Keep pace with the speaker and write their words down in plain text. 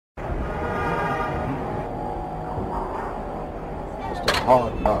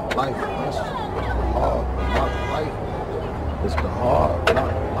hard knock life. This is hard knock life. It's the hard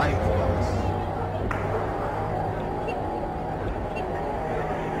knock life, guys.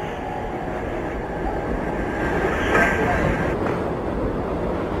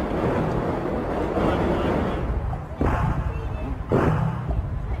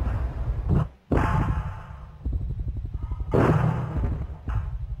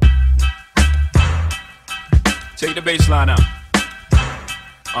 Take the bass line out.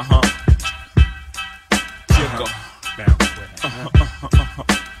 Jiggle. Yeah.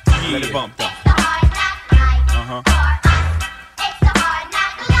 Let it bump though.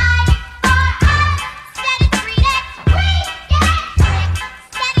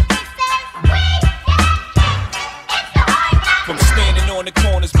 From standing on the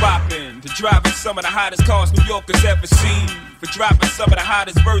corners bopping to driving some of the hottest cars New Yorkers ever seen, for dropping some of the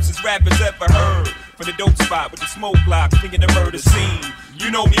hottest verses rappers ever heard. From the dope spot with the smoke block, thinking the murder scene. You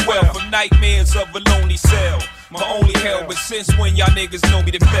know me well from nightmares of a lonely cell. My only hell was since when y'all niggas know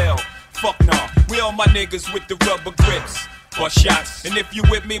me to fail. Fuck nah, we all my niggas with the rubber grips. Bust shots, and if you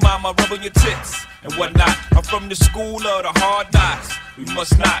with me, mama, rub on your tits and whatnot. I'm from the school of the hard knocks. We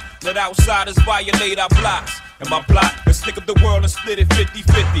must not let outsiders violate our blocks. And my plot, let's stick up the world and split it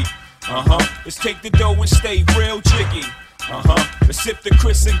 50-50. Let's take the dough and stay real jiggy. Let's sip the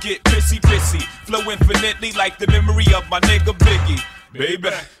Chris and get pissy. Flow infinitely like the memory of my nigga Biggie. Baby,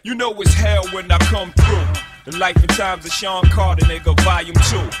 you know it's hell when I come through. The life and times of Sean Carter, nigga, volume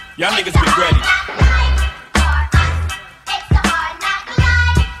 2. Y'all niggas be ready.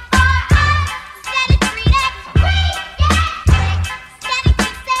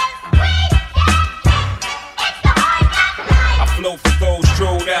 Flow for those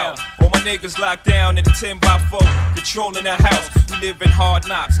strolled out. All my niggas locked down in a 10x4, controlling the house. We live in hard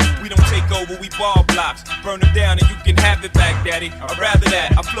knocks. We don't take over, we ball blocks. Burn them down and you can have it back, daddy. I'd rather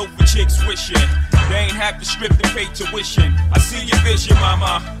that. I flow for chicks wishing they ain't have to strip to pay tuition. I see your vision,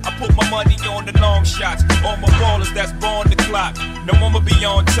 mama. I put my money on the long shots. All my ballers that's born the clock. No one will be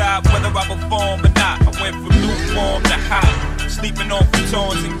on top, whether I perform or not. I went from lukewarm to hot. Sleeping on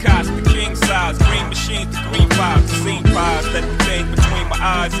futons and cots, the king size, green machines, the green vibes, the scene pies, let the thing between my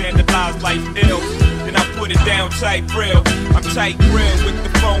eyes and the lies life ill. Then I put it down tight real. I'm tight real with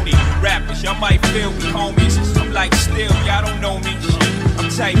the phony rappers. Y'all might feel me, homies. I'm like still, y'all don't know me. Shit. I'm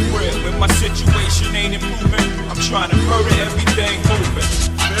tight real. When my situation ain't improving, I'm trying to murder everything moving.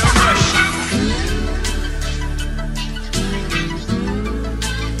 Feel that shit.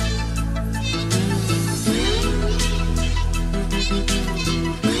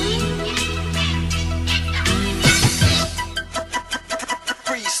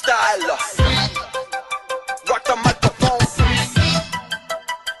 Rock the microphone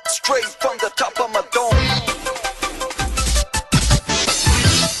straight from the top of my dome.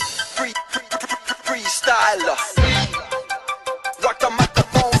 Freestyler. Rock the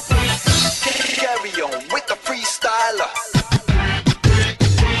microphone. Carry on with the freestyler.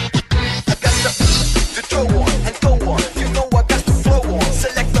 I got to throw on and go on. You know I got to flow on.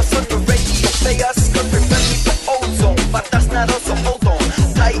 Select us on the radio. Play us cause we're ready for ozone. But that's not us, so hold on.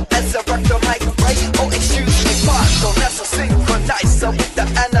 As I rock the mic, right? Oh, excuse me, pardon. As I synchronize with the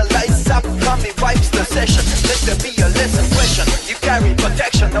analyzer, coming vibes the session. Let there be a less impression. You carry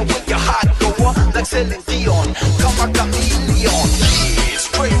protection, now with your heart go on like Celine Dion. Come a chameleon, yeah,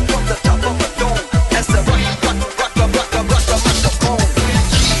 straight from the top of a dome. As I rock the microphone,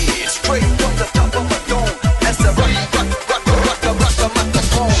 yeah, straight from the top of a dome. As I rock the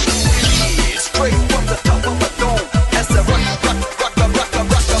microphone, yeah, straight from the top of a dome. As I rock the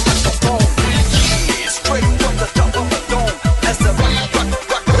microphone, yeah, straight from the top of a dome. As I rock the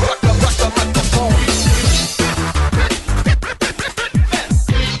microphone.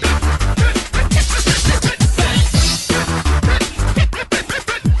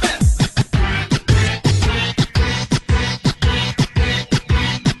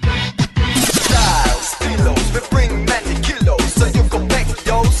 Styles, stilos, we bring many kilos, so you can pack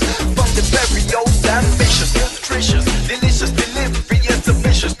those from the barrios. Ambitious, nutritious, delicious delivery is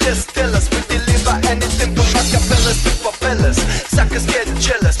ambitious. Just tell us we deliver anything from acapellas to propellers. Suckers get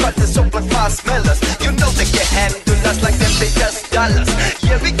jealous, but they're so like marshmallows. You know they can handle us like them pay just dollars.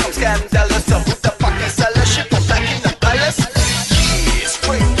 Here we come scandalous, so who the fuck is seller? Shit from back in the palace. Yeah,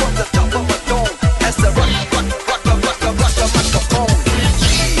 straight from the top of a dome. As I rock the microphone.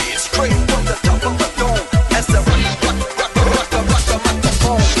 Yeah, straight from the top of a dome. As I rock the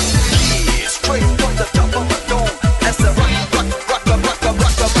microphone. Yeah, straight from the top of a dome. As I rock the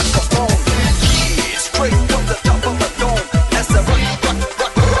microphone. Yeah, straight from the top of a dome. As I rock the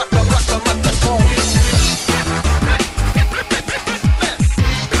microphone.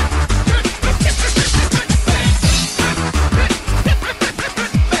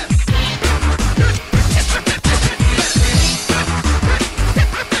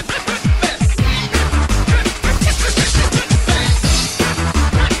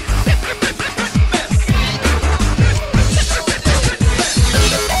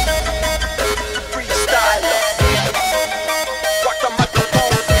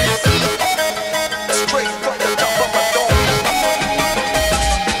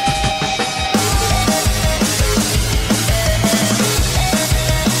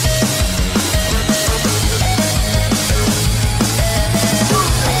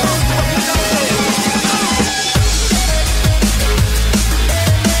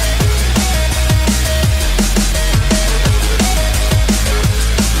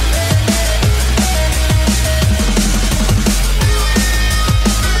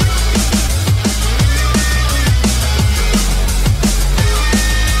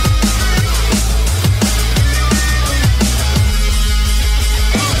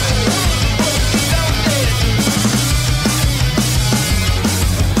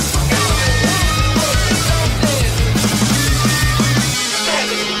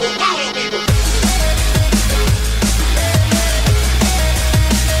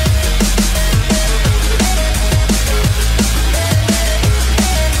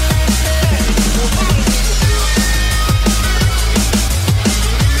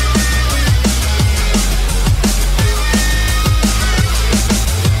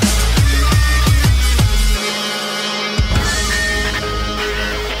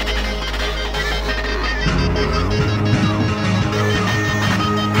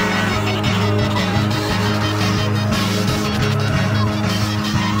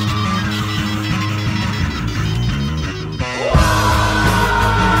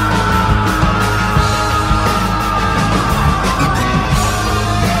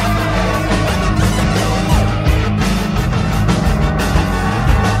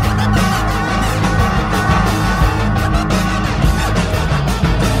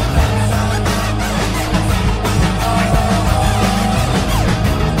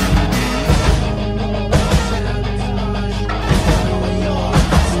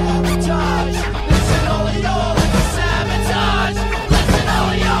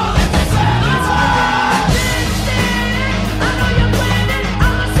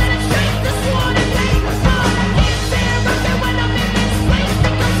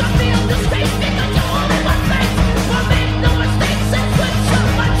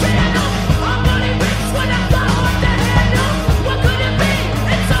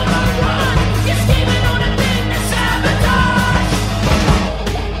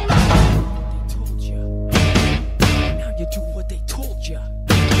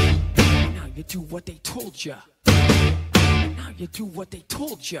 you do what they told ya. Now you do what they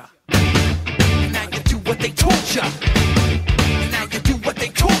told ya. Now you do what they told ya. Now you do what they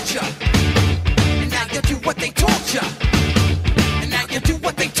told ya. Now you do what they told ya. Now you do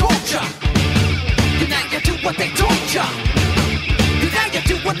what they told ya. Now you do what they told ya. Now you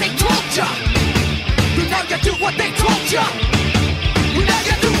do what they told ya. Now you do what they told ya. Now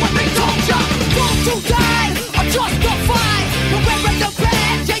you do what they told ya. Those who died are justified. You're wearing the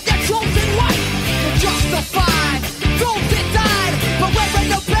badge, yeah, you're chosen white. You're justified. Those that died are wearing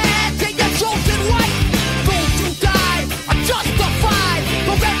the badge, yeah, you're chosen white. Those who died are justified.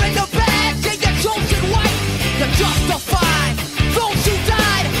 You're wearing the badge, yeah, you're chosen white. You're justified. Those who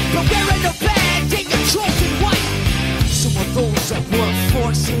died are wearing the badge, yeah, you're chosen white. Some of those that work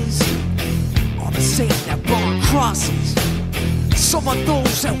forces are the same that burn crosses. Some of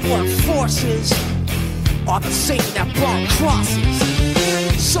those that work forces are the same that burn crosses.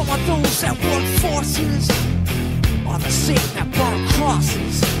 Some of those that work forces are the same that burn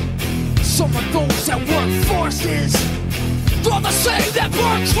crosses. Some of those that work forces are the same that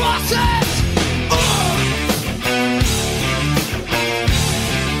burn crosses.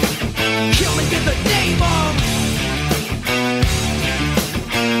 Killing in the name of.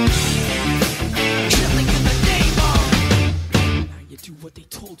 Killing in the name of. Now you do what they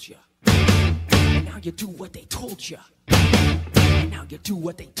told you. Now you do what they told you. Now you do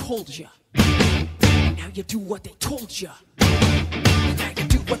what they told you. Now you do what they told you. Now you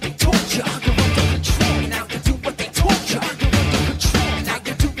do what they told you. You're under control. Now you do what they told you. You're under control. Now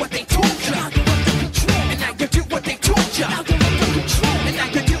you do what they told you. You're under control. And now you do what they told you. You're under control. And now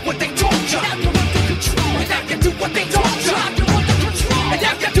you do what they told you. You're under control. And now you do what they told you. You're under control. And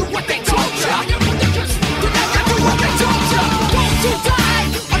now you do what they told you. You're under control. And now you do what they told you. Those who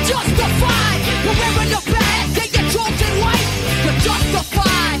died are justified. You're wearing the badge, yeah, you're chosen white. You're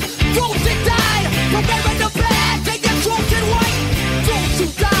justified. Those that died are wearing the badge, yeah, you're chosen white. Those who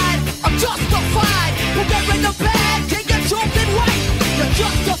died are justified. You're wearing the badge, yeah, you're chosen white. You're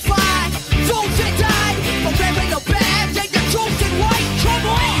justified. Those that died are wearing the badge, yeah, you're chosen white. Come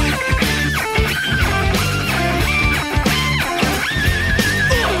on.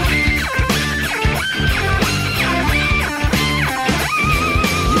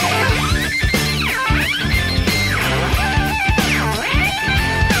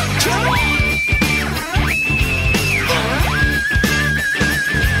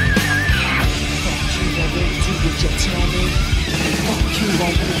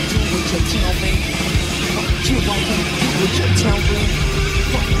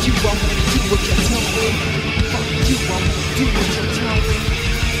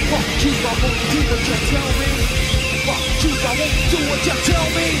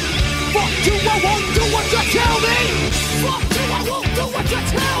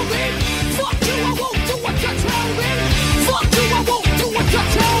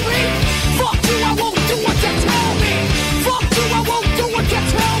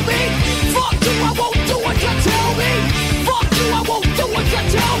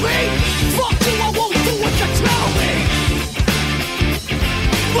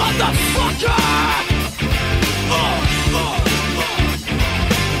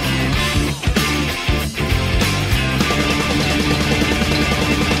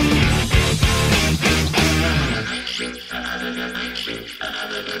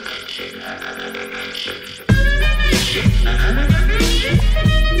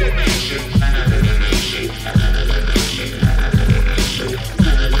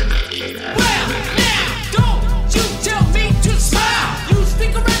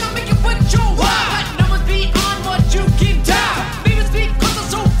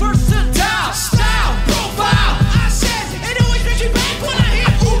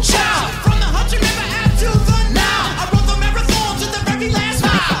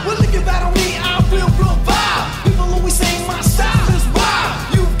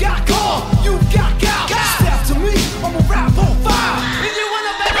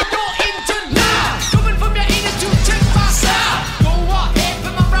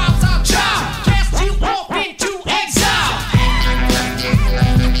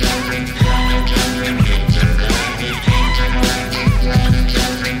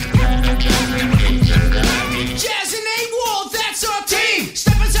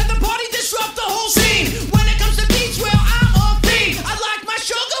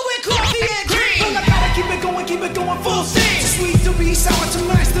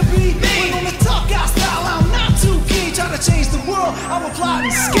 I'm a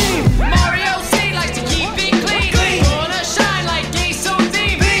plotting scheme. Mario C likes to keep it clean. Wanna shine like day so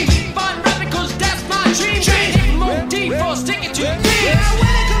deep. Keep on rapping 'cause that's my dream. Hit more deep or stick it to me. Now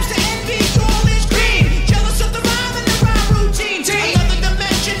when it comes to envy, you're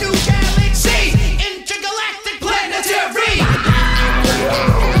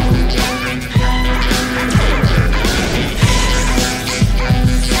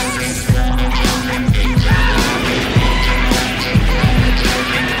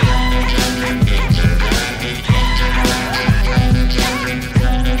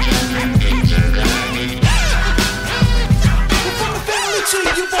tree,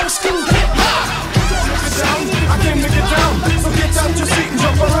 you won't school. Get down, I came to get down. So get out your seat and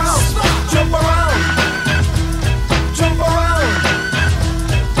jump around. Jump around. Jump around.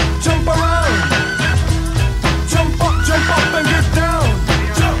 Jump around. Jump up and get down.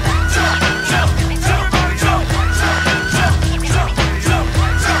 Jump, jump, jump, everybody jump, jump, jump, jump, jump, jump,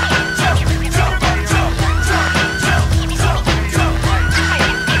 jump, everybody jump, jump, jump, jump, jump.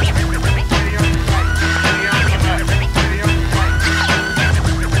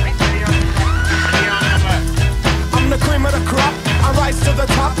 I'm the cream of the crop, I rise to the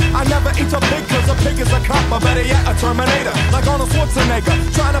top. I never eat a pig cause a pig is a cop. Or better yet, a Terminator, like Arnold Schwarzenegger.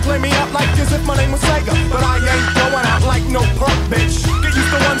 Trying to play me out like as if my name was Sega. But I ain't going out like no punk bitch. Get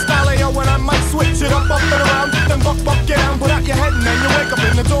used to one style of yo when I might switch it up and around. Then buck, get down, put out your head and then you wake up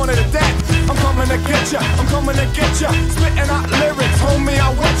in the dawn of the dead. I'm coming to get ya, I'm coming to get ya. Spitting out lyrics, homie, I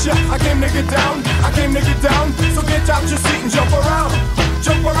want ya. I came to get down, I came to get down. So get out your seat and jump around.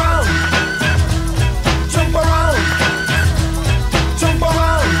 Jump around. Jump around. Jump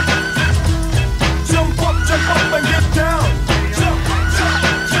around. Jump up and get down. Jump, jump,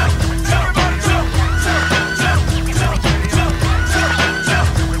 jump, everybody jump, jump, jump, jump, jump, jump, jump, everybody jump, jump, jump, jump, jump,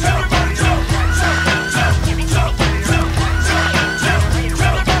 jump, everybody jump, jump, jump,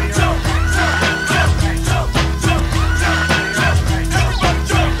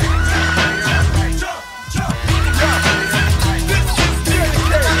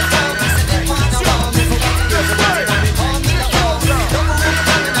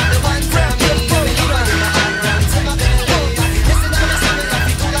 everybody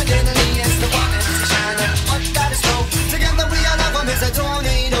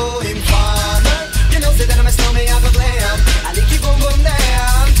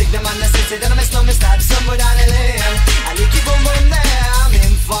jump,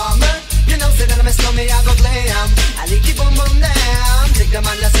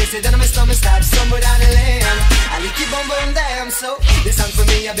 So listen for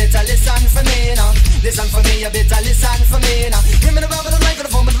me, you better listen for me now. Listen for me, you better listen for me now. Give me the rubber, the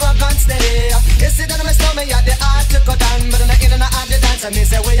microphone, but rock and stay. You see that my stomach, you the art to cut down, but I'm not in and out the dance. And me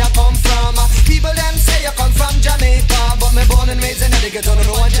say where you come from. People them say you come from Jamaica, but me born and raised in the ghetto,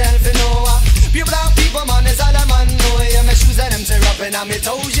 no one tell for no. People are people, man, is all a man know. Yeah, my shoes and them tear up and my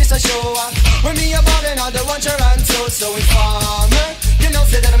toes just a show. When me a ballin', I don't want your run so informer. You know,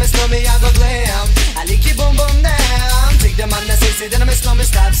 say that I'm a stomach, I go glam. I lick you boom boom down. Take the man that say that I'm a stomach,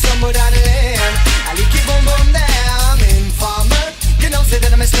 stab somewhere down the lane. I lick you boom boom down. Informer. You know, say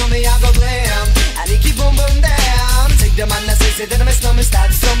that I'm a stomach, I go glam. I lick you boom boom down. Take the man that say that I'm a stomach,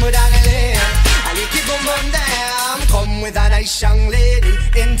 stab somewhere down the lane. I lick you boom boom down. Come with a nice young lady,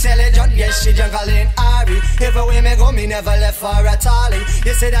 intelligent, yes, she jungling Ari. Everywhere me go, me never left for a tally.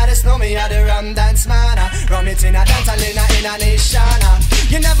 You say that it's no me, I the rum dance man. Rum it in a dance, I in a nation.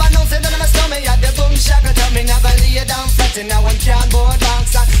 You never know, say that I'm a stomach, I the boom shaka. Tell me never lay down flat in a one cardboard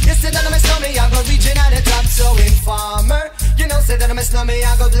box. You say that I'm a stomach, I go reaching at the top. So informer, you know, say that I'm a stomach,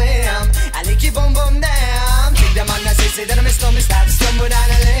 I go glam. I lick you boom boom down. Take the man that say that I'm a stomach, start stumble down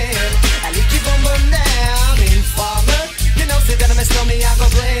the lane. I lick you boom boom down. Informer, you know, say that I'm a stomach, I go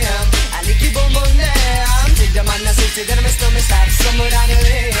glam. I lick you boom boom down. Take the man that say that I'm a stomach, start stumble down the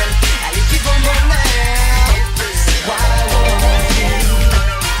lane. I lick you boom boom down. Why won't you?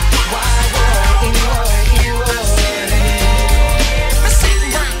 Why won't you? I'm sitting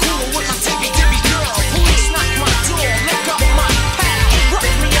right cool with my tippy girl. Police knock my door, lick up my pal. Rough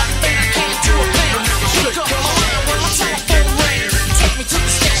me up and I can't do a thing. Look up around when my telephone rings. Take me to the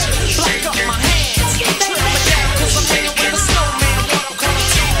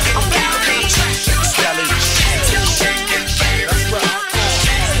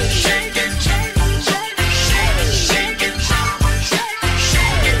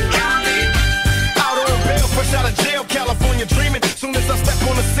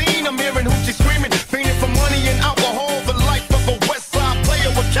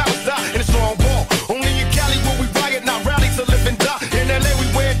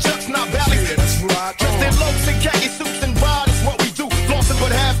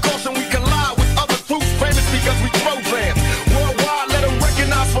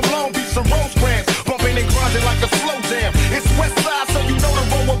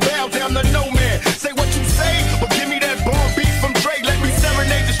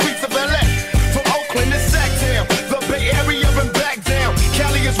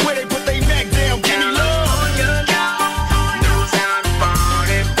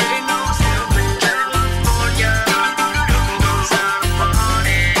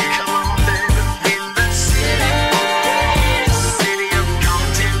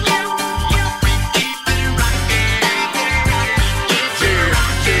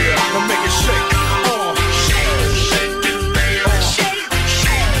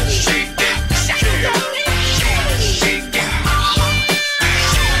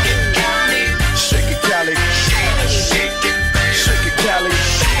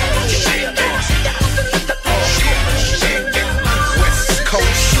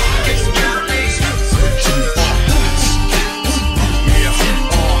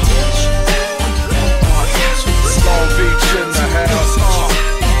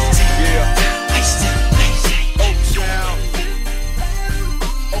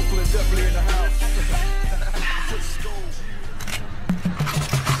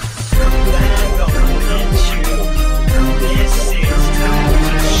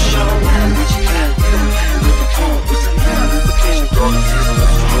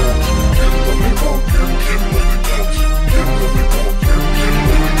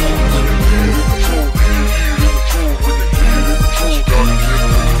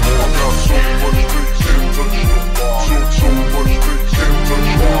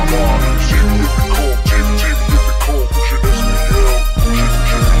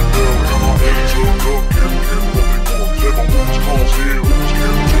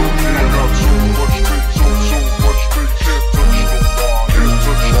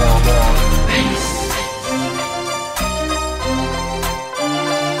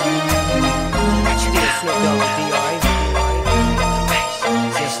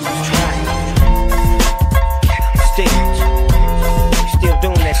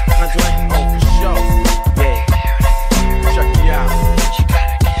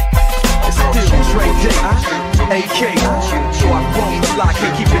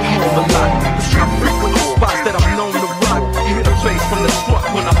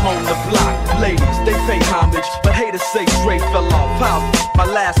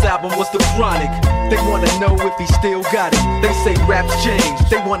if he still got it. They say raps change,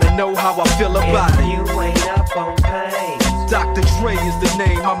 they wanna know how I feel about it. You ain't up on pain. Dr. Dre is the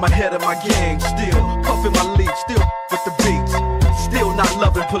name, I'm ahead of my gang. Still puffin' my leaf, still with the beats. Still not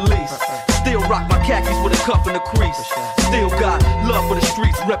loving police. Still rock my khakis with a cuff and a crease. Still got love for the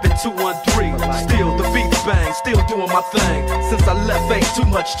streets, reppin' 213. Still the beats bang, still doing my thing. Since I left, ain't too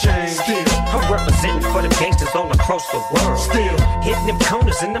much change. Still I'm representing for the gangsters all across the world. Still hitting them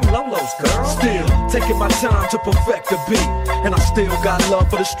corners and them lolos, girl. Still taking my time to perfect the beat. And I still got love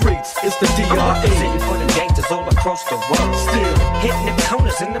for the streets. It's the DRE. I'm representing for the gangsters all across the world. Still hitting them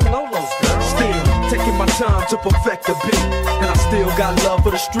corners and them lolos, girl. Still taking my time to perfect the beat. And I still got love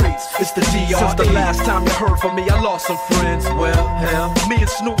for the streets. It's the DRE. Since the last time you heard from me, I lost some friends. Well, hell, me and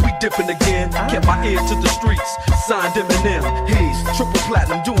Snoop, we dipping again. Kept my ear to the streets, signed Eminem. He's triple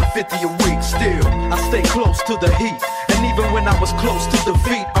platinum, doing 50 a week. Still, I stay close to the heat. And even when I was close to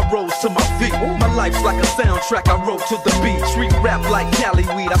defeat, I rose to my feet. My life's like a soundtrack, I wrote to the beat. Street rap like Cali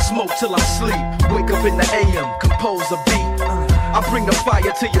weed, I smoke till I sleep. Wake up in the AM, compose a beat. I bring the fire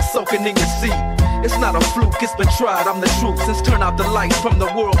till you're soaking in your seat. It's not a fluke, it's been tried, I'm the truth. Since turn out the lights from the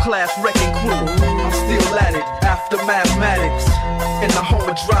world-class wrecking crew, I'm still at it, after mathematics. In the home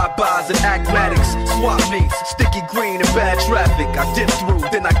of drive-bys and acmatics. Swap meets, sticky green and bad traffic. I dip through,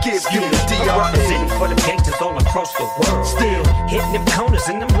 then I give you the DRE. Representing for the gangsters all across the world. Still hitting them corners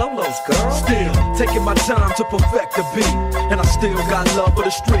and them lolos, girl. Still taking my time to perfect the beat. And I still got love for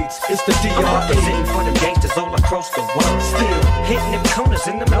the streets. It's the DRE. Representing for the gangsters all across the world. Still hitting them corners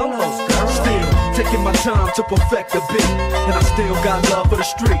and them lolos, girl. Still taking my time to perfect the beat. And I still got love for the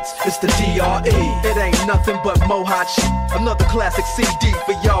streets. It's the DRE. It ain't nothing but mo hot shit. Another classic CD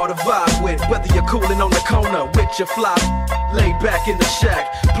for y'all to vibe with. Whether you're coolin' on the corner with your fly, lay back in the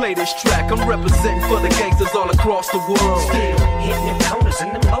shack, play this track. I'm representing for the gangsters all across the world. Still hitting them corners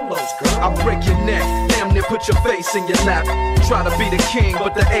and them lolos, girl. I break your neck, damn near put your face in your lap. Try to be the king,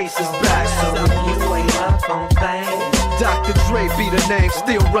 but the ace is back. So you ain't up on things. Dr. Dre be the name,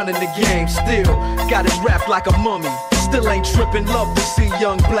 still running the game. Still got it wrapped like a mummy. Still ain't trippin', love to see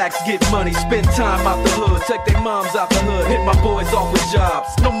young blacks get money. Spend time out the hood, take their moms out the hood. Hit my boys off with jobs,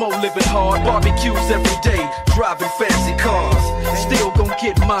 no more living hard. Barbecues every day, driving fancy cars. Still gon'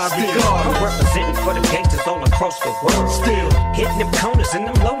 get mine regardless. I'm representing for the gangsters all across the world. Still hitting them corners and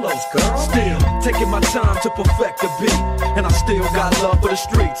them lolos, girl. Still taking my time to perfect the beat. And I still got love for the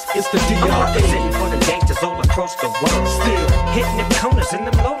streets. It's the DRE. I'm representing for the gangsters all across the world. Still hitting them corners and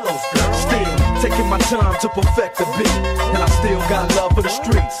them lolos, girl. Still taking my time to perfect the beat. And I still got love for the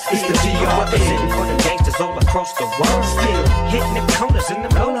streets. It's the DRE. I'm representing for the gangsters all across the world. Still hitting them corners and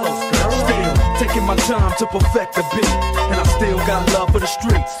them lolos, girl. Still taking my time to perfect the beat. And I still got love for the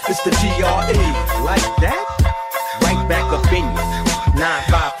streets. It's the DRE. Like that? Right back up in you.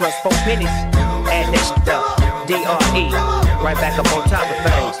 9-5 plus 4 pennies. Add that shit up. DRE. Right back up on top of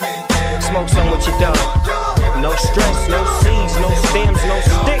things. Smoke some with your dog. No stress, no seeds, no stems, no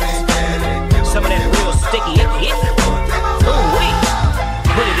sticks. Some of that real sticky hit. Ooh, wait.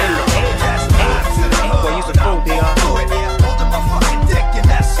 Put it in the air. Boy, you some fool, DR. Holding my fucking dick and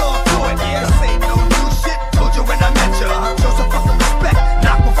that's all to it. This ain't no new shit. Told you when I met ya. Show some fucking respect.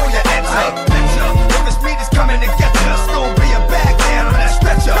 Knock before you enter. If it's me that's coming to get ya, it's gonna be a bag down on that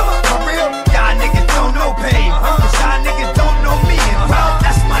stretcher. For real, y'all niggas don't know pain. Cause y'all niggas don't know me. And well,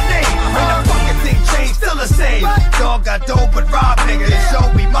 that's my name. When the fucking thing changed, still the same. Dog got dope but rob niggas. Yo,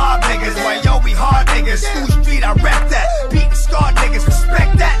 we mob niggas. Why yo, we hard niggas. School street, I rap that. Beat and scar niggas.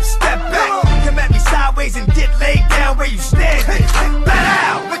 Respect that and step back. Come at me sideways and get laid down where you standing.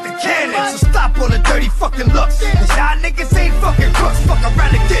 Bow with the cannon. So stop all the dirty fucking looks. Cause y'all niggas ain't fucking crooks. Fuck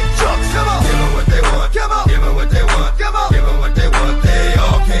around and get jokes. Come on. Give them what they want. Come on. Give them what they want. Come on. Give them what they want. They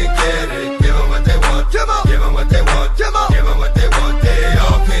all can't get it. Give them what they want. Come on. Give them what they want. Come on. Give them what they want. They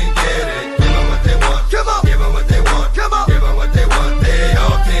all can't get it. Give them what they want. Come on. Give them what they want. Come on. Give them what they want. They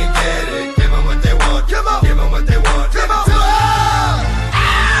all can't get it. Give them what they want. Come on. Give them what they want. Come on.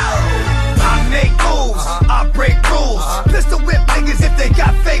 I make moves. I break rules. Pistol whip niggas if they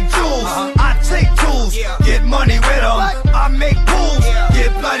got fake jewels. I take tools. Get money with them. I make pools.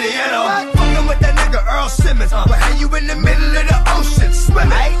 Get bloody in them. Fucking with that nigga Earl Simmons. But how you in the middle of the ocean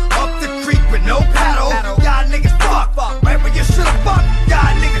swimming? Up the creek with no paddle. Y'all niggas fuck. Right where you should've fucked.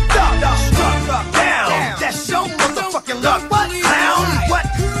 Y'all niggas duck. Struck down. That's your motherfucking luck. Clown. What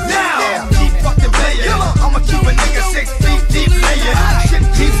now? Keep fucking playing. I'ma keep a nigga 6 feet deep laying. Shit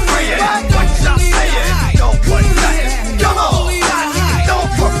keeps spraying. What y'all saying? Don't put nothing. Come on. Y'all niggas don't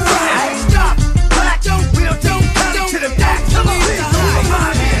put nothing. Stop. Black. We don't take time to them acts. Come on.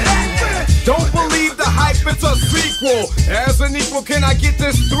 Remind me of that. Don't believe the hype, it's a sequel. As an equal, can I get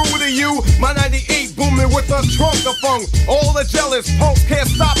this through to you? My 98 booming with a a trunk of funk. All the jealous punks can't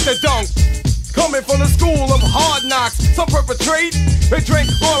stop the dunk. Coming from the school of hard knocks, some perpetrate. They drink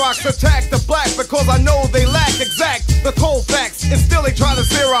Clorox, attack the black because I know they lack exact the cold facts, and still they try to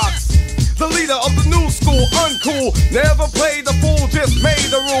Xerox. The leader of the new school, uncool, never played the fool, just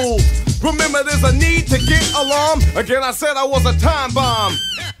made the rules. Remember, there's a need to get alarm. Again, I said I was a time bomb.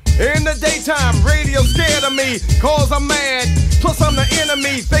 In the daytime, radio scared of me, cause I'm mad, plus I'm the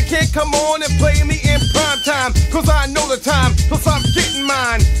enemy. They can't come on and play me in prime time, cause I know the time, plus I'm getting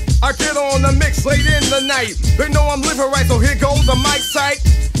mine. I get on the mix late in the night. They know I'm living right, so here goes the mic sight.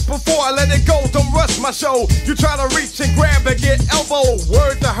 Before I let it go, don't rush my show. You try to reach and grab and get elbow.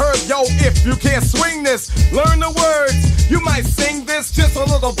 Word to her, yo, if you can't swing this, learn the words. You might sing this, just a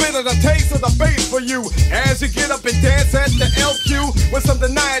little bit of the taste of the bass for you. As you get up and dance at the LQ, when some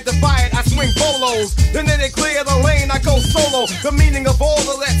deny it, defy it, I swing bolos. Then they clear the lane, I go solo. The meaning of all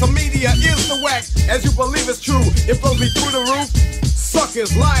the letter media is the whack. As you believe it's true, it blows me through the roof.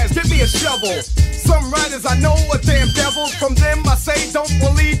 Suckers, liars, give me a shovel. Some writers I know are damn devils. From them I say don't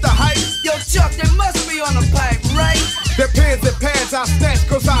believe the hype. Yo, Chuck, they must be on the pipe, right? Their pens and pads I snatch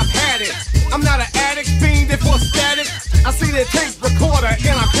cause I've had it. I'm not an addict, fiend for static. I see their tape recorder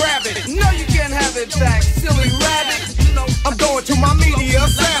and I grab it. No, you can't have it back, silly rabbit. I'm going to my media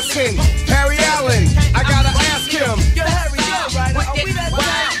assassin, Harry Allen. I gotta ask him. Yo, Harry, yo, right? Are we that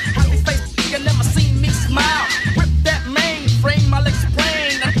wild? Happy face, you never seen me smile. Rip that mainframe, I'll explain.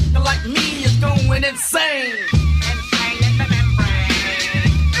 Like me is going insane.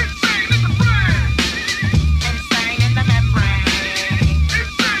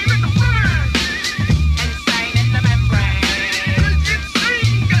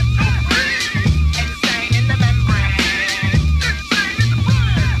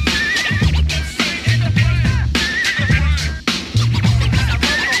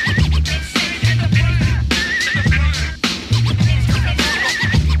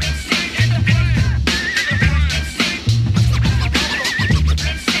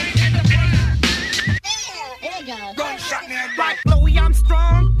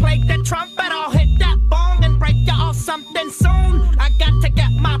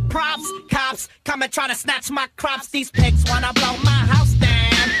 Come and try to snatch my crops. These pigs wanna blow my house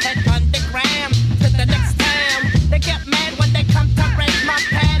down. Head underground to the next town. They get mad when they come to raid my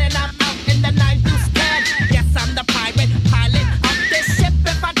pad, and I'm out in the 9-deuce cab. Yes, I'm the pirate pilot of this ship.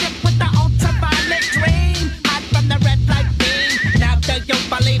 If I dip with the ultraviolet dream, hide from the red light beam. Now do you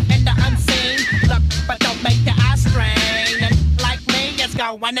believe in the unseen? Look, but don't make your eyes strain. And like me, it's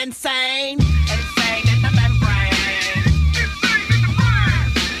going insane. Insane in the membrane.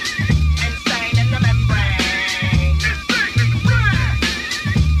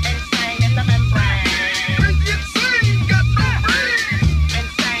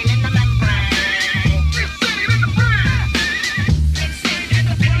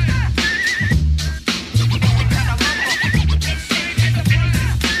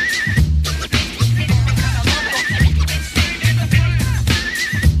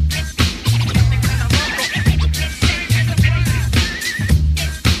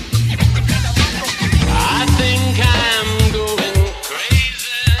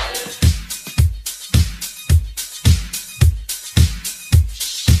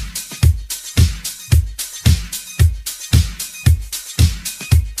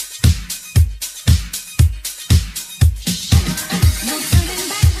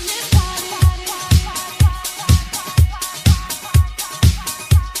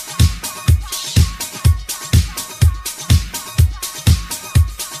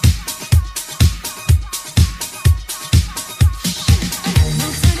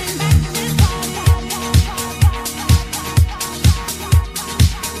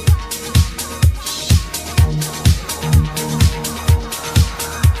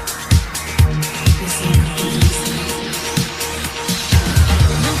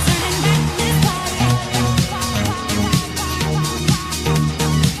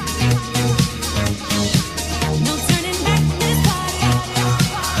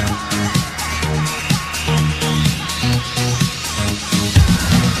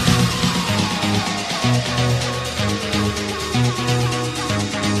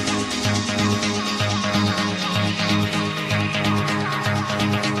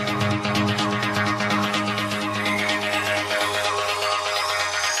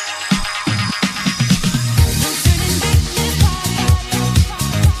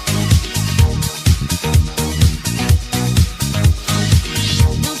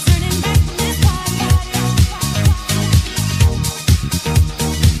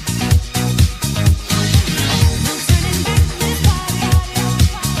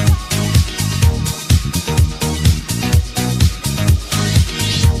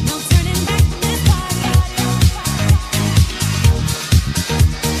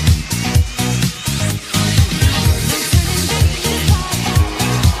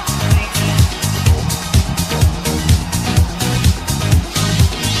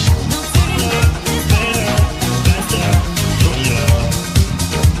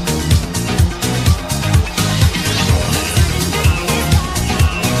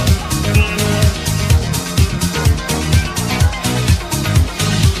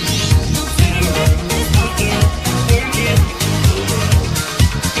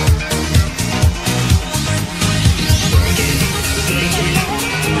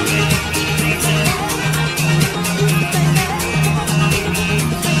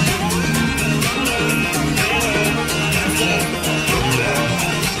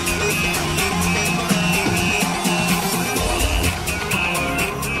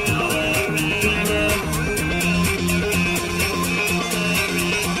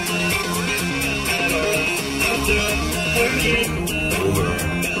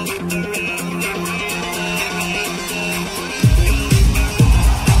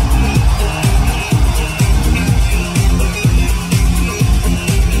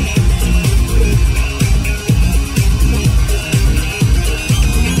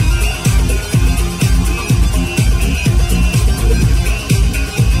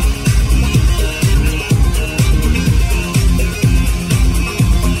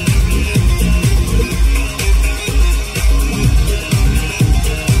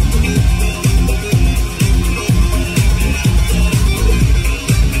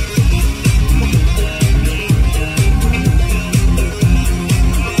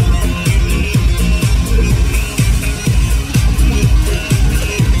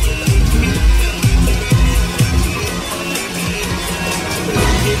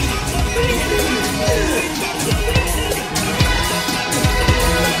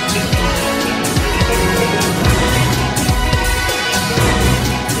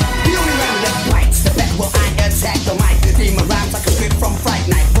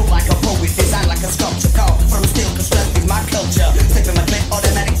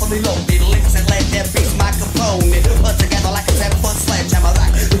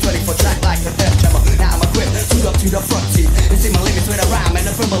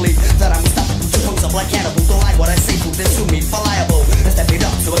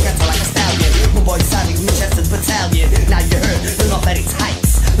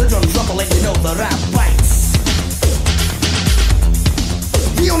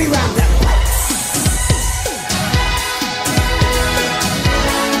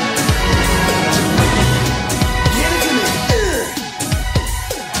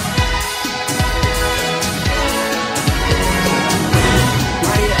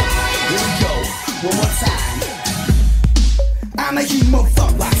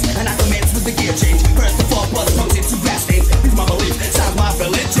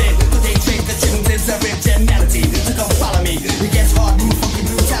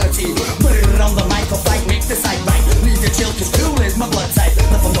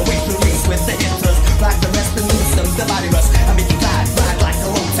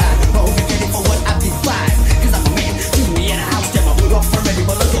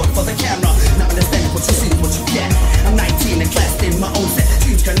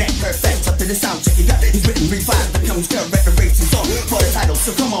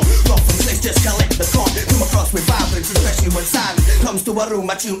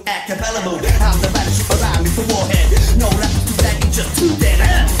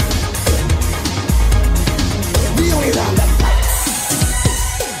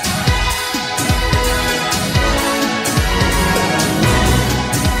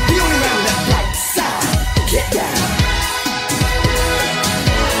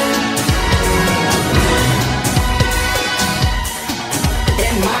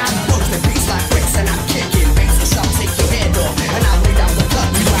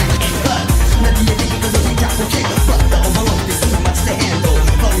 But the overload is too much to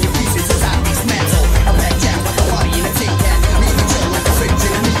handle.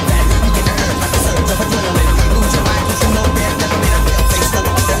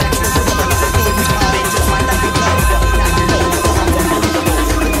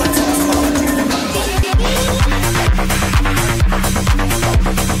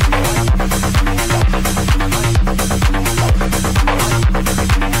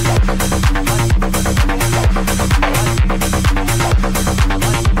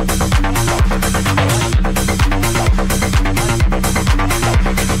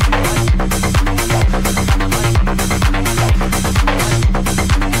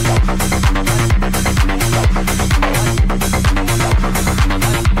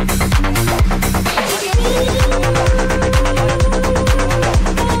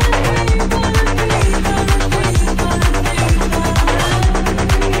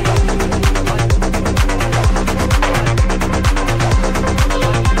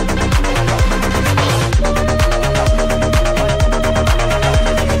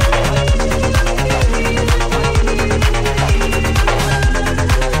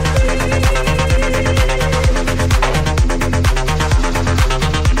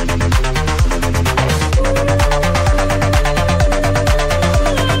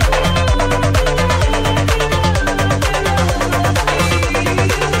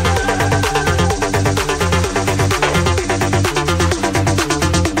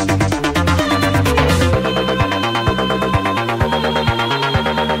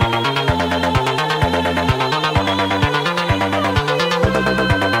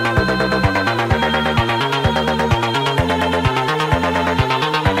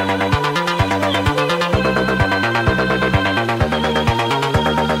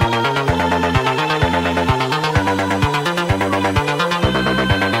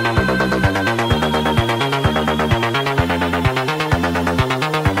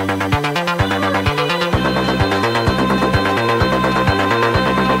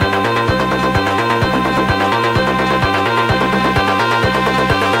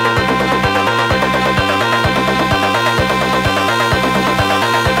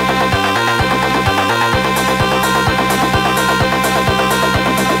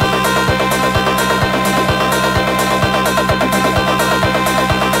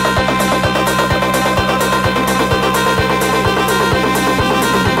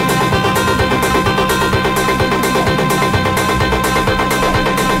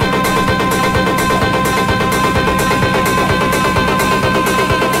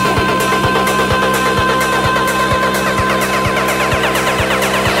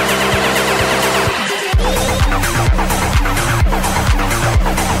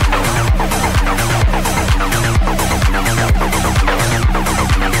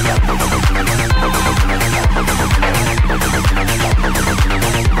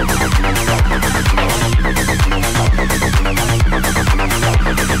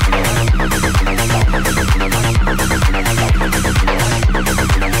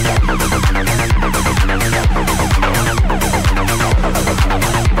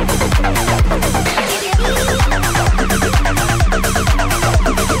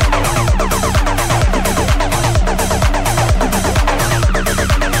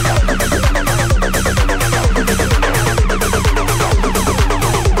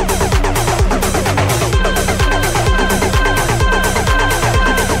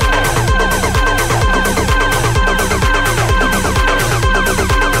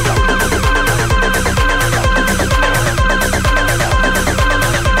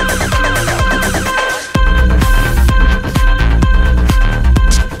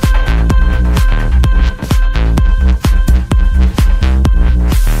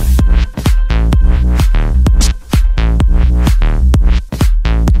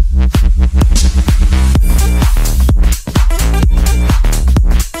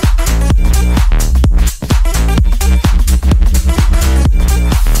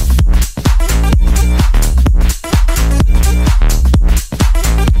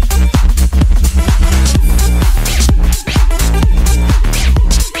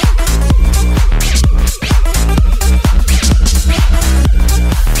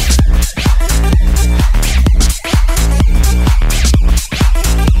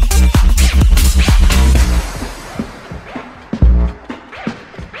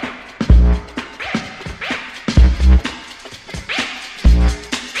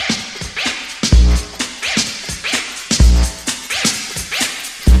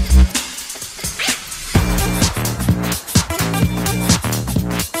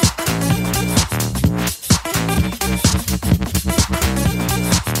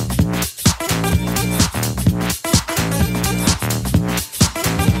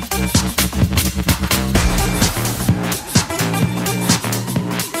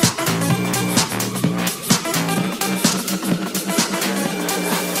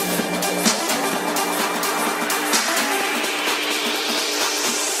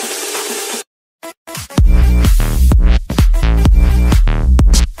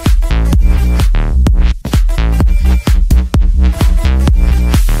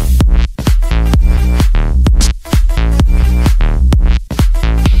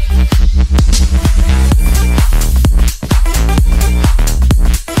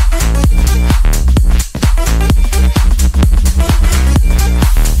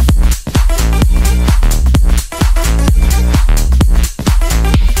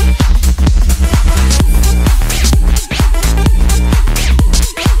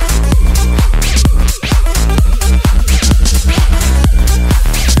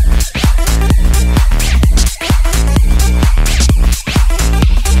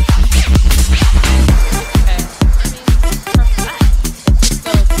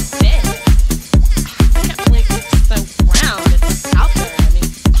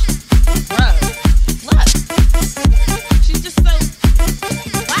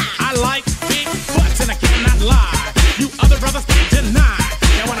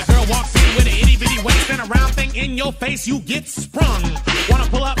 face, you get sprung. Wanna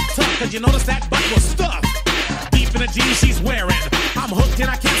pull up tough, cause you notice that butt was stuffed. Deep in the jeans she's wearing, I'm hooked and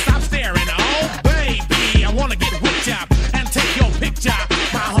I can't stop staring. Oh baby, I wanna get whipped up and take your picture.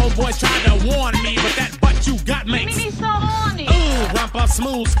 My homeboys tried to warn me, but that butt you got makes me so horny. Ooh, rump up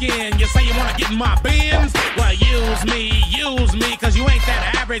smooth skin, you say you wanna get in my bins? Well, use me, cause you ain't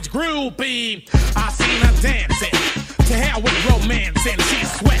that average groupie. I seen her dancing, to hell with romance, and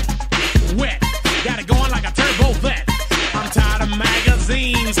she's sweat, wet, got it going like a turbo vet. I'm tired of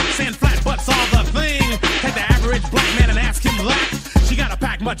magazines, saying flat butts all the thing. Take the average black man and ask him that. She gotta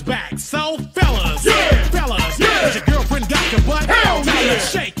pack much back, so fellas, has your girlfriend got your butt? Hell tell her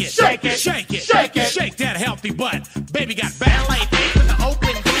shake it, shake it, shake it, shake it, shake that healthy butt. Baby got ballet feet with the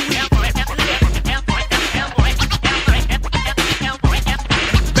open booty.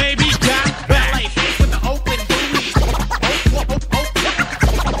 Baby got ballet feet with the open booty.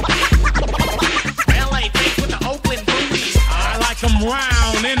 Ballet feet with the open booty. I like them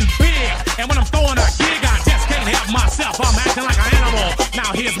round and big, and when I'm throwing a gig, I just can't help myself. I'm acting like an animal.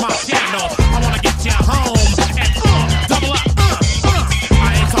 Now here's my scandal. I wanna get you home and double up.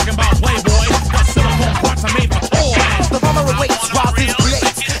 I ain't talking about Playboy, but silicone parts are made for toys. The vulnerable waits while this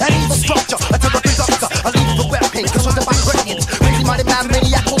creates an evil structure, a terror conductor, a lethal weapon, constructed by Gradians. Crazy minded man,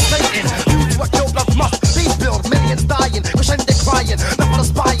 maniacal Satan. Due to a kill blood must be spilled, millions dying, crescendo crying, nothing but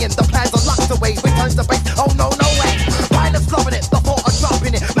spying. The plans are locked away, returns to base. Oh no, no way. Pilots loving it, the thought of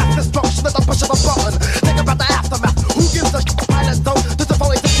dropping it. Mass destruction at the push of a button. Think about the aftermath. Who gives a pilot though? To the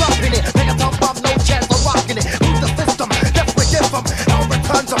voice of dropping it. Make a top bomb, no chance of rocking it. Move the system, that's what give them. Hell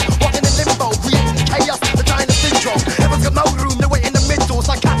returns them, walking in limbo, creating chaos, the China syndrome. Heaven's got no room, they wait in the middle,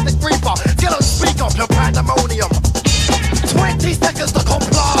 sarcastic reaper. Still don't speak up, your pandemonium. 20 seconds to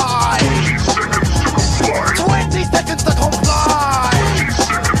comply. 20 seconds to comply.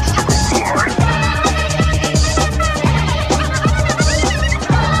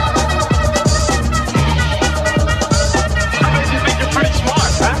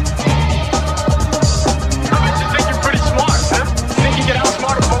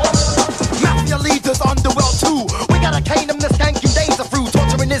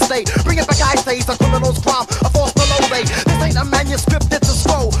 Bring it back, I say, it's a criminal's crime, a force below they. This ain't a manuscript, it's a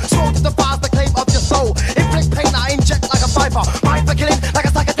scroll. Scroll to defy the claim of your soul. Inflict pain, I inject like a viper. Mind for killing, like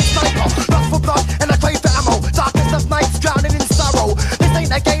a psychotic sniper. Lust for blood, and I crave for ammo. Darkest of nights, drowning in sorrow. This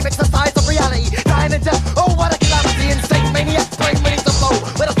ain't a game, exercise of reality. Dying in death, oh what a calamity. Insane maniac, brain ready to blow.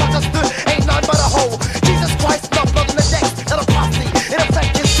 Where the fucker stood, ain't none but a hole. Jesus Christ, no blood in the decks. Not a prophecy, in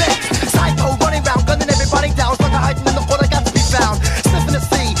effect is sex. Psycho running round, gunning everybody down. Like a hiding in the water, got to be found. Sniffing the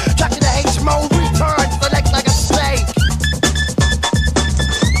sea. Track to the H-mode, return, select like a snake.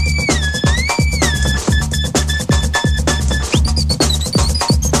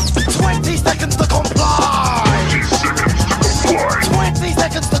 Seconds to comply. 20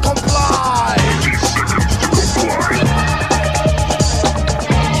 seconds to comply.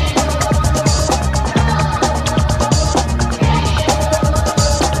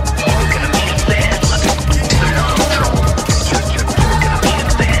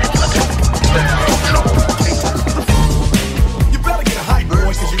 You better get a hype,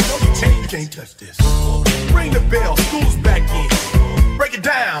 boy, cause you know you can't touch this. Ring the bell, school's back in. Break it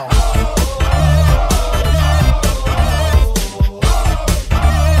down.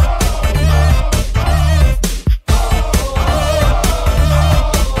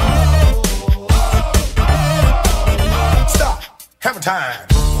 Hammer time.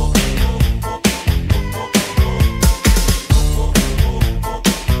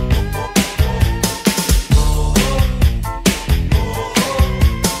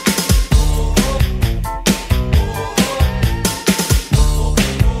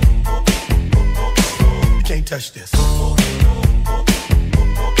 You can't touch this. You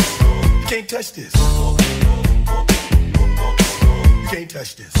can't touch this. You can't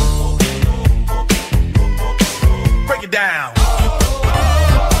touch this. Break it down.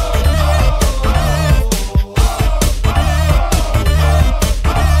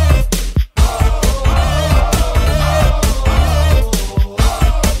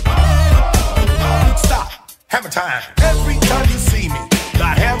 Stop. Hammer time. Every time you see me, the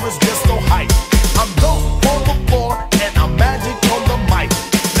hammer's just so hype. I'm dope on the floor and I'm magic on the mic.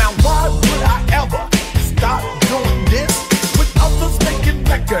 Now why would I ever stop doing this with others making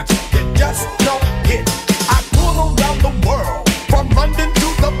records that just don't hit? I tour around the world, from London to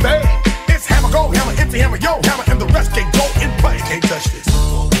the Bay. It's hammer, go, hammer, empty hammer, yo, hammer, and the rest can go and play. You can't touch this.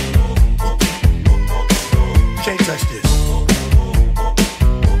 You can't touch this.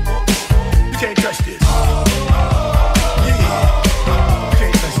 You can't touch this.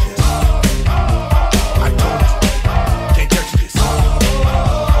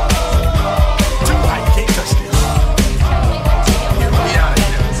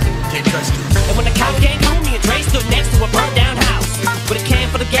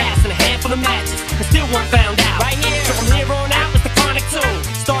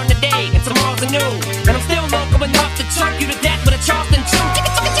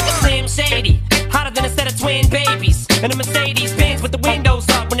 in a Mercedes Benz with the windows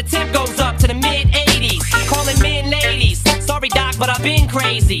up when the temp goes up to the mid-80s. Calling men ladies. Sorry, Doc, but I've been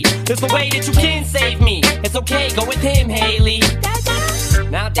crazy. There's the way that you can save me. It's okay, go with him, Haley.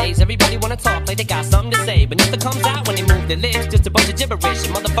 Nowadays, everybody wanna talk like they got something to say, but nothing comes out when they move their lips. Just a bunch of gibberish,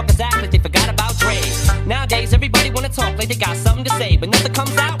 and motherfuckers act like they forgot about Dre. Nowadays, everybody wanna talk like they got something to say, but nothing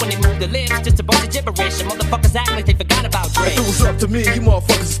comes out when they move their lips. Just a bunch of gibberish, and motherfuckers act like they forgot about Dre. If it was up to me, you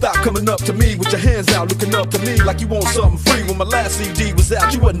motherfuckers would stop coming up to me with your hands out, looking up to me like you want something free. When my last CD was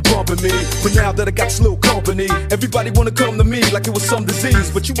out, you wasn't bumping me, but now that I got slow company, everybody wanna come to me like it was some disease,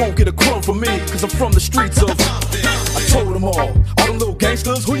 but you won't get a crumb from me, cause I'm from the streets of. I told them all them little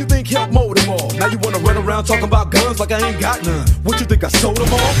gangsters, who you think helped mold them all? Now you wanna run around talking about guns like I ain't got none. What you think I sold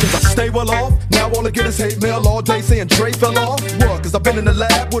them all? Cause I stay well off. Now all I get is hate mail all day saying Dre fell off. What? Cause I've been in the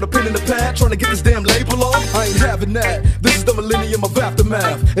lab with a pen in the pad trying to get this damn label off. I ain't having that. This is the millennium of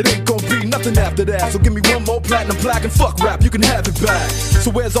aftermath. It ain't gonna be nothing after that. So give me one more platinum plaque and fuck rap, you can have it back.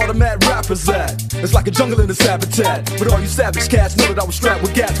 So where's all the mad rappers at? It's like a jungle in this habitat. But all you savage cats know that I was strapped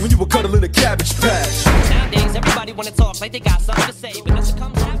with gats when you were cuddling a cabbage patch. Nowadays, everybody wanna talk like they got something to say, but nothing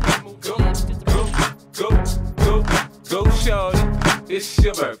comes out when they move their lips. Go, shorty, it's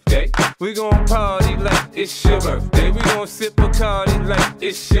your birthday. We gon' party like it's your birthday. We gon' sip Bacardi like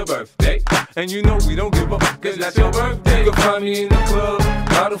it's your birthday. And you know we don't give up, cause that's your birthday. You can find me in the club,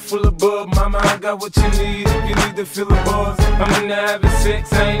 bottle full of bub. Mama, I got what you need if you need to feel the buzz. I'm into having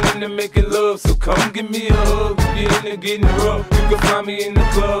sex, I ain't into making love. So come give me a hug if you're into getting rough. You can find me in the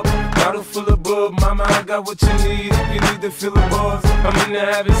club, bottle full of bub. Mama, I got what you need if you need to feel the buzz. I'm into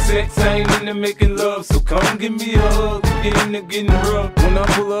having sex, I ain't into making love. So come give me a hug if you're into getting rough. When I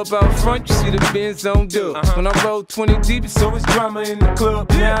pull up out front, you see the Benz on dub. When I roll 20 deep, it's always drama in the club.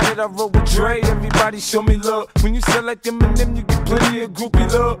 Now that I roll with Dre, everybody show me love. When you sell like Eminem, you get plenty of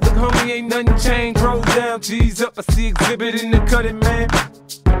groupie love. Look, homie, ain't nothing changed. Roll down, G's up. I see exhibit in the cutting, man.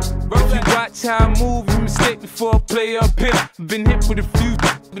 If you watch how I move, you mistake before I play up here. Been hit with a few,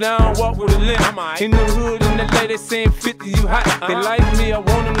 but I don't walk with a limp. In the hood, in the LA, they saying 50, you hot. They like me, I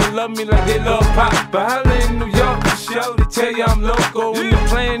want them to love me like they love pop. But holla in New York, for show, they tell you I'm local. And the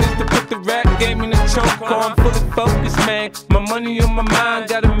plan is to put the rap game in the choke. I'm fully focused, man. My money on my mind,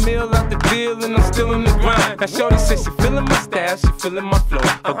 got a meal out the deal, and I'm still in the grind. Now shorty says she feeling my style, she feeling my flow.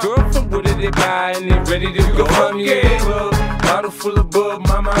 A girl from Wooded, they buy, and they ready to go. Find me in the club, bottle full of bub.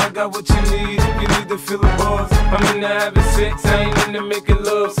 Mama, I got what you need if you need to feel the buzz. I'm into having sex, I ain't into making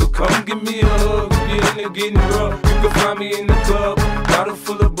love. So come give me a hug if you're into getting rough. You can find me in the club, bottle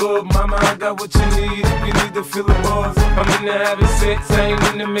full of bub. Mama, I got what you need if you need to feel the buzz. I'm into having sex, I ain't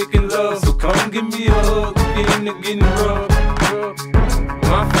into making love. So come give me a hug if you're into getting rough.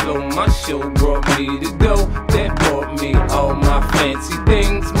 My flow, my show brought me to go. That brought me all my fancy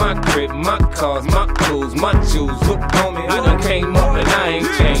things. My crib, my cars, my clothes, my jewels. Look, homie, I done came up and I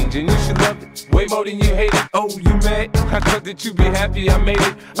ain't changing. You should love it way more than you hate it. Oh, you mad? I thought that you be happy I made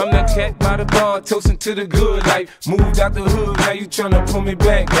it. I'm that cat by the bar, toasting to the good life. Moved out the hood, now you tryna pull me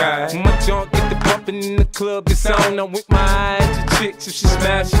back, guy. My junk get the bumping in the club, it's on. I'm with my eyes to chicks, if she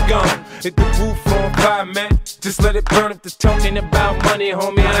smash, she gone. Hit the roof on fire, man. Just let it burn if the talking about money,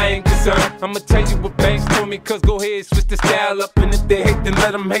 homie, I ain't concerned. I'ma tell you what banks told me, cause go ahead, switch the style up. And if they hate, then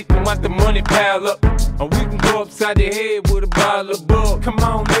let them hate, then watch the money pile up. Or we can go upside the head with a bottle of bug. Come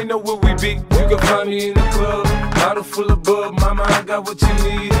on, they know where we be. You can find me in the club, bottle full of bub. Mama, I got what you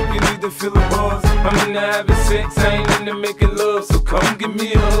need if you need to feel the buzz. I'm into having sex, I ain't into making love. So come give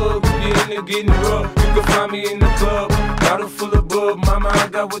me a hug if you're into getting rough. You can find me in the club, bottle full of bub. Mama, I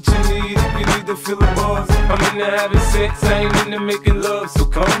got what you need if you need to feel the buzz. I'm into having sex, I ain't into making love. So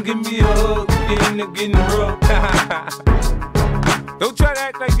come give me a hug if you're into getting rough. Don't try to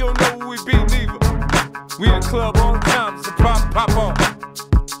act like you don't know who we be, neither. We in the club all the time, it's a pop on.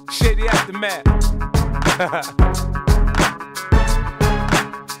 Shady Aftermath.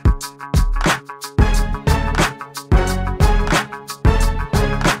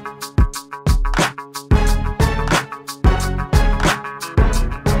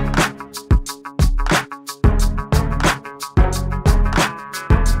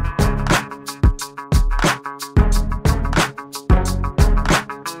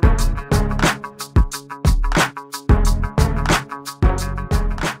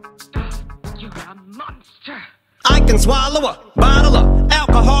 Swallow a bottle of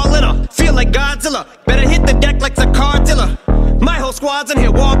alcohol in her. Feel like Godzilla. Better hit the deck like the car dealer. My whole squad's in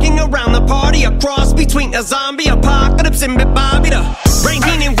here walking around the party. A cross between a zombie apocalypse and Bobby the Brain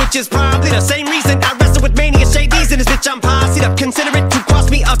Heenan, which is probably the same reason I wrestle with mania shadies in this bitch. I'm posse'd up. Consider it to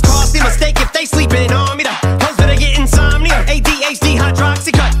cost me a costly mistake if they sleeping on me. The hoes better get insomnia. ADHD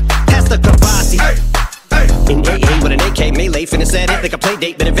hydroxy cut. Pass the Kavasi. In AA with an almost at it like a play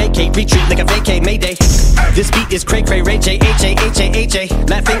date. Better vacate, retreat like a vacay, mayday. This beat is cray cray, Ray J, H-A.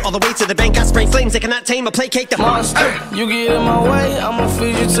 Laughing all the way to the bank, I spray flames, they cannot tame or placate the monster. You get in my way, I'ma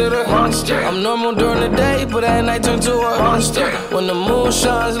feed you to the monster. I'm normal during the day, but at night turn to a monster. When the moon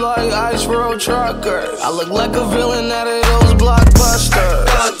shines like ice road truckers, I look like a villain out of those blockbusters.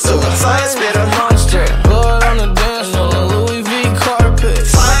 Gun to the fire, spit a monster. Blood on the dance floor, Louis V carpet.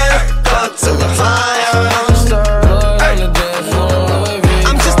 Fire, gun to the fire. Monster, blood on the dance floor, Louis V.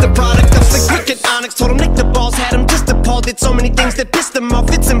 I'm just a product of the wicked onyx. Told him Nick the balls, had him just appalled. Did so many things that pissed him off.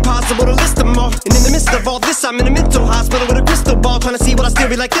 It's impossible to list them all. And in the midst of all this, I'm in a mental hospital with a crystal ball, trying to see what I still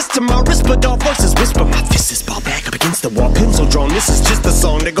be like this tomorrow. Whisper, dog voices whisper. My fist is ball back up against the wall, pencil drawn. This is just a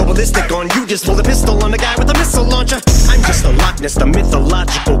song to go ballistic on. You just pull a pistol on the guy with a missile launcher. I'm just a Loch Ness, the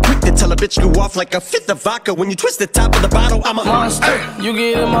mythological. Quick to tell a bitch you off like a fifth of vodka. When you twist the top of the bottle, I'm a monster. You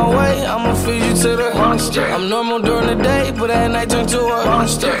get in my way, I'ma feed you to the monster. I'm normal during the day, but at night turn to a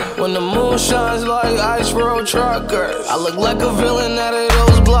monster. When the moon shines like ice road truckers, I look like a villain out of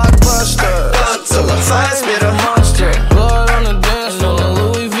those blockbusters. Gun to the fire, spit a monster. Blood on the dance floor,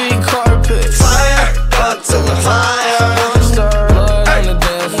 Louis V carpet. Fire, gun to the fire. Monster, blood on the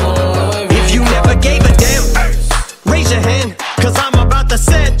dance floor, Louis V. If you never gave a damn, raise your hand, cause I'm about to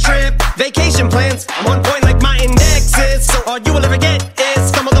set trip. Vacation plans, I'm on point like my index is. So all you will ever get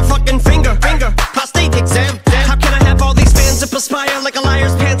is some motherfucking finger. Prostate exam. How can I have all these fans that perspire like a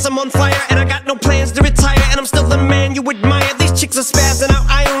liar's pants? I'm on fire and I got no plans to retire, and I'm still the man you admire. These chicks are spazzing out,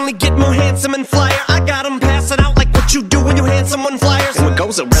 I only get more handsome and flyer. I got them passing out like what you do when you hand someone flyers. And what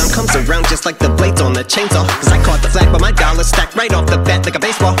goes around comes around just like the blades on the chainsaw. Cause I caught the flag, but my dollar stacked right off the bat like a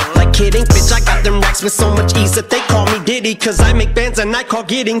baseball. Like kidding, bitch, I got them racks with so much ease that they call me Diddy. Cause I make bands and I call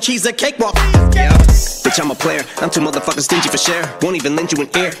getting cheese a cakewalk. Yeah, bitch, I'm a player, I'm too motherfucking stingy for share. Won't even lend you an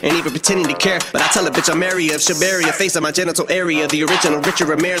ear, ain't even pretending to care. But I tell a bitch I'm area of Shabaria, face of my genital area. The original Richard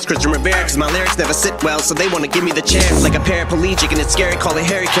Ramirez, Christian Rivera. Cause my lyrics never sit well, so they wanna give me the chair. Like a paraplegic and it's scary, call it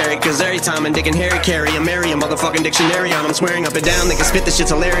Harry Carry. Cause every time I'm digging Harry Carry, I'm marry a motherfucking dictionary on. I'm swearing up and down, they can spit this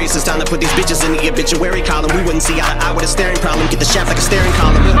shit's hilarious. It's time to put these bitches in the obituary column. We wouldn't see eye to eye with a staring problem. Get the shaft like a staring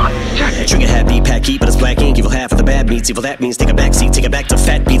column. Trigger happy, pack heat, but it's black ink. Evil half of the bad meats, evil that means take a backseat. Take it back to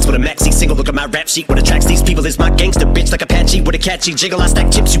fat beats with a maxi single. Look at my rap sheet, what attracts these people is my gangster bitch. Like Apache with a catchy jiggle. I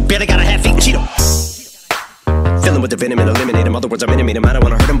stack chips, you better got a half-eaten Cheeto. Filling with the venom and eliminate him. Other words, I'm intimate him. I don't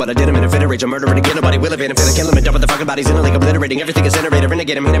wanna hurt him, but I did him in a fit of rage. I'm murdering again. Nobody will evade him. Finna kill him and dump the fucking bodies in a lake, obliterating everything is innovator.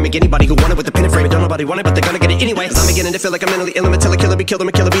 Renegade him, hit him, make anybody who want it with the pin and frame. Don't nobody want it, but they're gonna get it anyway. Cause I'm beginning to feel like I'm mentally ill. I'm a killer, be killed, I'm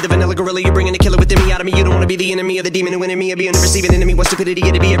a killer, be the vanilla gorilla. You're bringing the killer within me out of me. You don't wanna be the enemy of the demon who in me. I'll be in the receiving enemy. What stupidity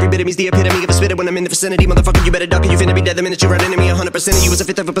it'd be. Every bit of me's the epitome of a spitter when I'm in the vicinity. Motherfucker, you better duck or you finna be dead the minute you run into me. 100% of you is a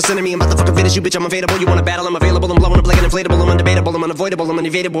fifth of a percent of me. I'm about to fucking finish you, bitch. I'm available. You wanna battle? I'm available. I'm blowing up like an inflatable. I'm undebatable. I'm unavoidable. I'm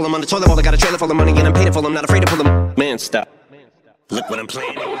unevadable. I'm on the toilet bowl. I got a trailer full of money and I'm paid for. I'm not afraid to pull them. Man, stop. Look what I'm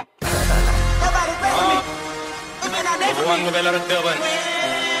playing. I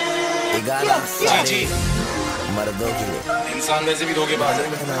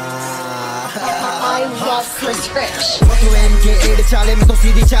love Chris Rich.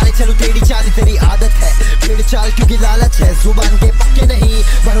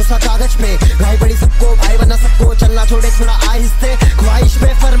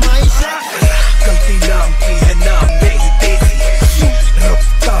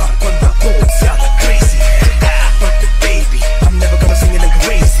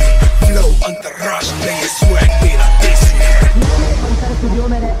 Studio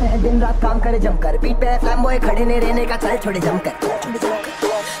में रहते हैं दिन रात काम करे जमकर beat पे flame boy खड़े ने रहने का चल छोड़े जमकर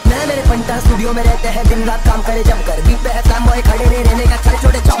मैं मेरे पंटा स्टूडियो में रहते हैं दिन रात काम करे जमकर बीट पे फ्लैम बॉय खड़े ने रहने का चल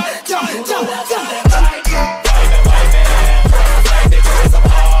छोड़े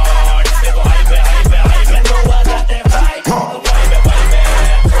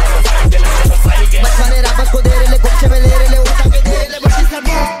बचकाने रापस को दे रहे गुच्छे में ले रहे उठा के दे रहे बड़ी सा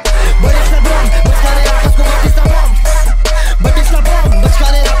बम बचकाने रापस को बड़ी सा बम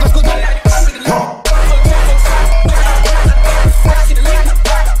बचकाने रापस को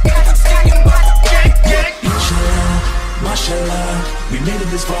Mashallah, we made it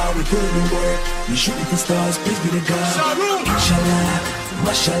this far, we put in the work. We shooting for stars, please be the God. Inshallah,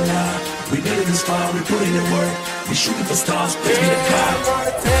 mashallah, we made it this far, we put in the work. We shooting for stars, please be the God. I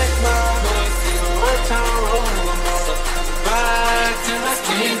wanna take my voice, see the whole town rolling. Back till I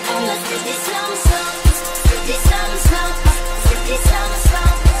can't go.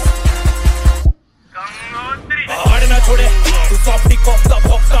 हाड़ ना छोड़े तू softy kofta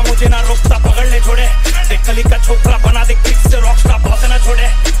फोफ्ता मुझे ना रोकता पकड़ ले छोड़े देख कली का छोकरा बना दे क्लिक से रॉकस्टार बहुत ना छोड़े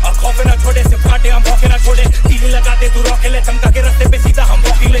और खौफे ना छोड़े सिर्फ फाटे हम भौके ना छोड़े तीली लगाते तू रॉकेले चमका के रास्ते पे सीधा हम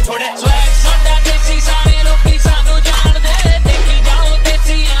वॉकिंग ले छोड़े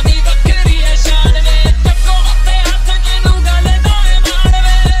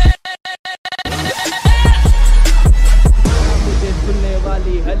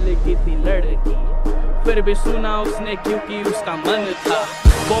हल्की थी लड़की, फिर भी सुना उसने क्योंकि उसका मन था।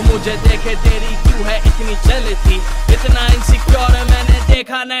 वो मुझे देखे तेरी क्यों है इतनी चलती, इतना इनसिक्योर मैंने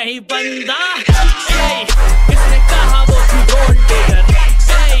देखा नहीं बंदा। किसने कहा वो थी गोल्ड डिगर,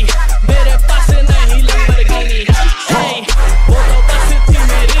 मेरे पास नहीं लंबरगिनी, वो तो बस थी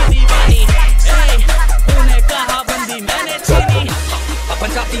मेरी दीवानी। तूने कहा बंदी मैंने छीनी।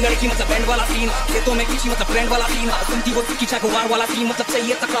 पंजाबी लड़की मतलब बैंड वाला सीन, खेतों में किसी मतलब ब्रांड वाला सीन, सुनती वो तिखी चाकुवार वाला सीन, मतलब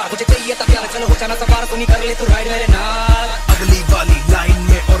चाहिए तकरार मुझे चाहिए तक प्यार, चलो हो जाना सवार तो नहीं कर ले तू राइड मेरे नाल। अगली वाली लाइन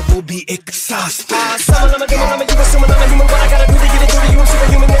में और वो भी एक सांस पे।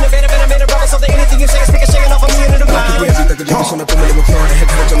 सुना तो मेरे मुखिया है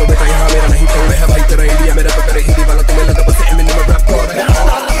घर चलो बेटा यहाँ मेरा नहीं तोड़ है भाई तेरा इंडिया मेरा तो तेरे हिंदी वाला तुम्हें लगा बस एम में रैप कर है।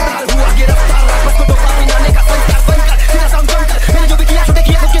 हुआ गिरफ्तार बस तो पापी नाने का संस्कार बनकर तेरा साउंड बनकर मैंने जो भी किया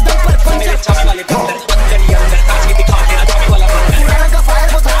देखिए खुद के दम पर मेरे छापे वाले बंदर बंदर अंदर ताज की दिखा तेरा छापे वाला बंदर का फायर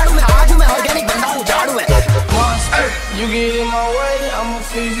वो झाड़ू में आज मैं ऑर्गेनिक बंदा हूँ झाड़ू है। You get in my way, I'ma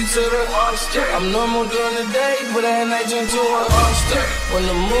feed you to the monster. I'm normal during the day, but at night turn to a monster. When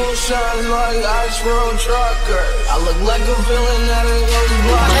the moon shines like ice road trucker, I look like a villain that it goes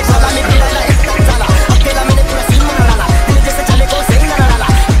blind. अकेला मैंने पूरा scene बना डाला, दिल जैसे चले को सही ना डाला,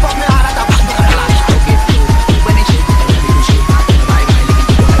 हिप हॉप में आ रहा था बात नहीं कर डाला।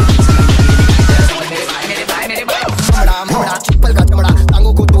 मड़ा चप्पल का चमड़ा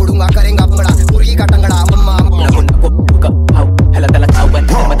टांगों को तोड़ूंगा करेंगा भंगड़ा मुर्गी का टंगड़ा मम्मा हेला तला चाव बन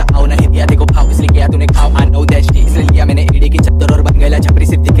मत आओ ना हिया देखो भाव इसलिए किया तूने खाओ आई नो दैट शी इसलिए लिया मैंने एडी की चद्दर और बन गया छपरी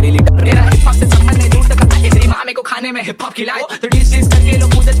सिर्फ दिख रही लीटर मेरा हिप हॉप से संबंध नहीं दूर तक आके तेरी मां को खाने में हिप हॉप खिलाए तो डिस करके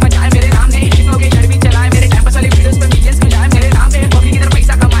लोग मुझे मचाए मेरे नाम ने हिटों के घर भी चलाए मेरे टाइम पास वाली वीडियोस पे मिलियंस मिलाए मेरे नाम पे कॉपी की तरह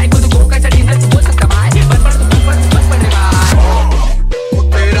पैसा कमाए खुद को कैसा डिनर तू बोल सकता भाई बन पर तू बस बन रहा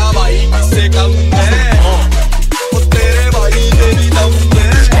तेरा भाई से कम है तेरे भाई तेरी दम है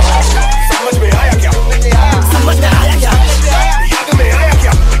समझ में आया क्या समझ में आया क्या याद में आया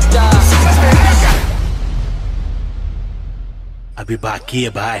क्या समझ में आया क्या अभी बाकी है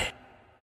भाई।